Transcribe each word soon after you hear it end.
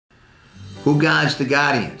Who guides the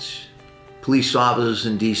guardians? Police officers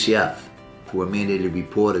and DCF, who are mandated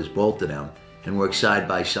reporters, both of them, and work side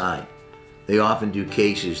by side. They often do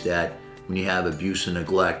cases that, when you have abuse and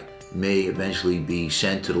neglect, may eventually be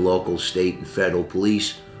sent to the local, state, and federal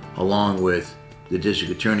police, along with the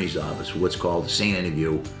district attorney's office for what's called a SAIN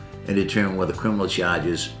interview, and determine whether criminal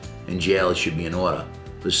charges and jail should be in order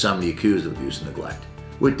for somebody accused of abuse and neglect.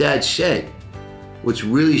 With that said, what's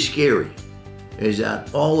really scary is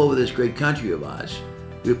that all over this great country of ours,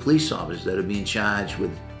 we have police officers that are being charged with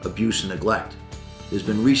abuse and neglect. There's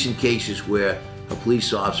been recent cases where a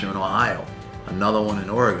police officer in Ohio, another one in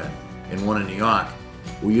Oregon, and one in New York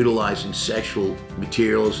were utilizing sexual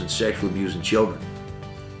materials and sexual abusing children.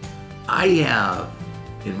 I have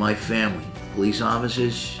in my family police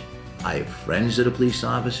officers. I have friends that are police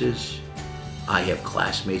officers. I have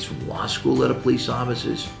classmates from law school that are police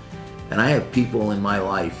officers. And I have people in my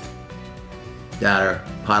life that are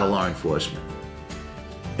part of law enforcement.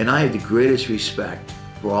 And I have the greatest respect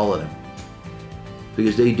for all of them,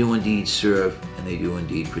 because they do indeed serve and they do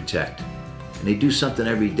indeed protect. And they do something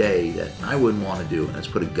every day that I wouldn't want to do, and that's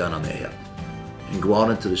put a gun on their hip and go out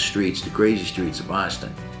into the streets, the crazy streets of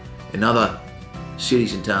Boston and other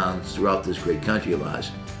cities and towns throughout this great country of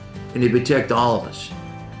ours, and they protect all of us.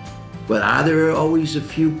 But are there always a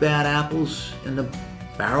few bad apples in the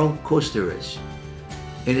barrel? Of course there is.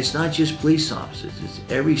 And it's not just police officers, it's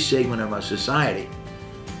every segment of our society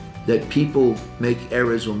that people make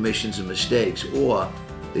errors, omissions, and mistakes, or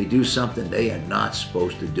they do something they are not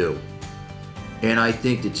supposed to do. And I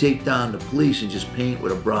think to take down the police and just paint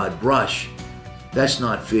with a broad brush, that's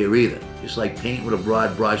not fair either. Just like paint with a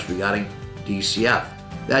broad brush regarding DCF,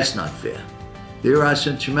 that's not fair. There are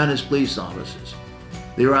some tremendous police officers.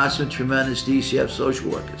 There are some tremendous DCF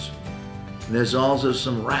social workers. And there's also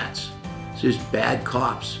some rats. There's bad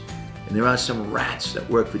cops. And there are some rats that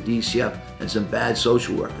work for DCF and some bad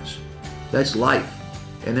social workers. That's life.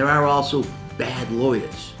 And there are also bad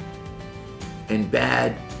lawyers and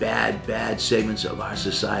bad segments of our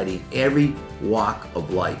society, every walk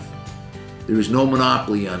of life. There is no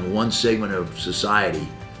monopoly on one segment of society,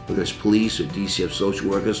 whether it's police or DCF social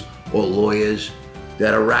workers or lawyers,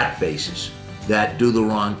 that are rat faces, that do the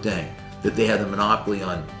wrong thing, that they have the monopoly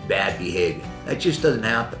on bad behavior. That just doesn't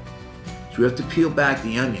happen. So we have to peel back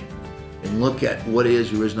the onion and look at what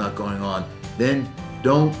is or is not going on. Then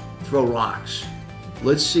don't throw rocks.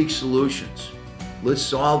 Let's seek solutions. Let's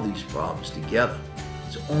solve these problems together.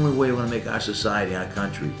 It's the only way we're going to make our society, our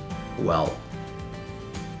country, well.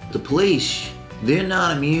 The police, they're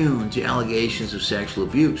not immune to allegations of sexual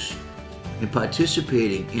abuse and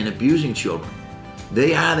participating in abusing children.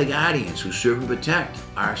 They are the guardians who serve and protect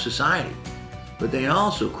our society, but they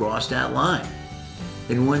also cross that line.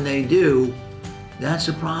 And when they do, that's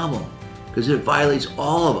a problem, because it violates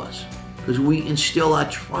all of us, because we instill our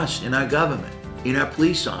trust in our government, in our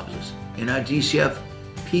police officers, in our DCF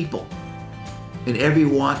people. In every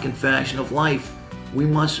walk and fashion of life, we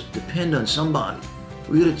must depend on somebody.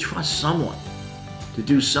 We gotta trust someone to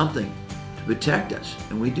do something to protect us,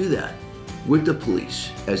 and we do that with the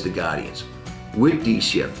police as the guardians, with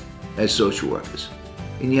DCF as social workers.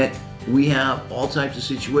 And yet we have all types of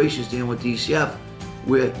situations dealing with DCF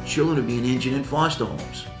where children are being injured in foster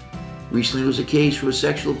homes. Recently there was a case for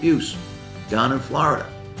sexual abuse down in Florida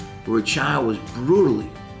where a child was brutally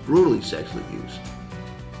sexually abused.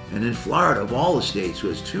 And in Florida, of all the states,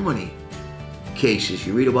 where there's too many cases,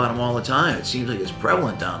 you read about them all the time, it seems like it's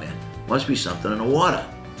prevalent down there. Must be something in the water.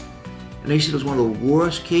 And they said it was one of the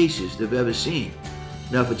worst cases they've ever seen.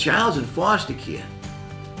 Now, if a child's in foster care,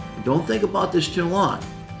 don't think about this too long,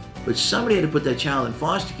 but somebody had to put that child in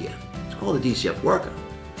foster care. It's called a DCF worker.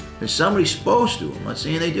 And somebody's supposed to, I'm not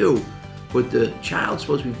saying they do, but the child's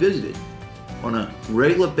supposed to be visited on a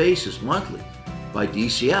regular basis, monthly, by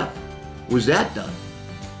DCF. Was that done?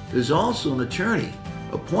 There's also an attorney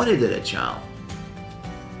appointed to that child.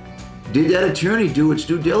 Did that attorney do its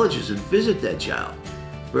due diligence and visit that child?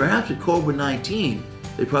 Perhaps with COVID-19,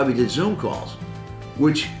 they probably did Zoom calls,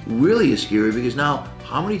 which really is scary, because now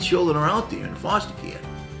how many children are out there in foster care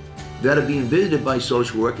that are being visited by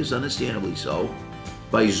social workers, understandably so,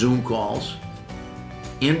 by Zoom calls,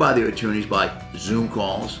 and by their attorneys by Zoom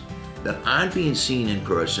calls, that aren't being seen in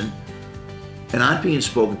person and aren't being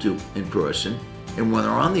spoken to in person. And when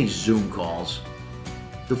they're on these Zoom calls,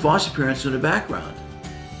 the foster parents are in the background.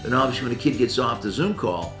 And obviously when a kid gets off the Zoom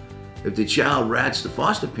call, if the child rats the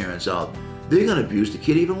foster parents out, they're going to abuse the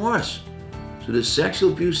kid even worse. So the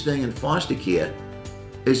sexual abuse thing in foster care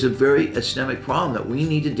is a very systemic problem that we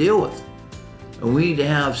need to deal with. And we need to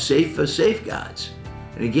have safer safeguards.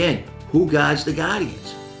 And again, who guides the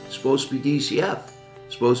guardians? It's supposed to be DCF.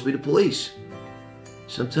 supposed to be the police.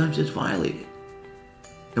 Sometimes it's violated.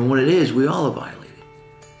 And what it is, we all are violated.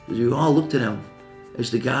 Because we all look to them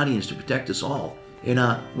as the guardians to protect us all in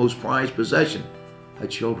our most prized possession, our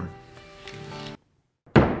children.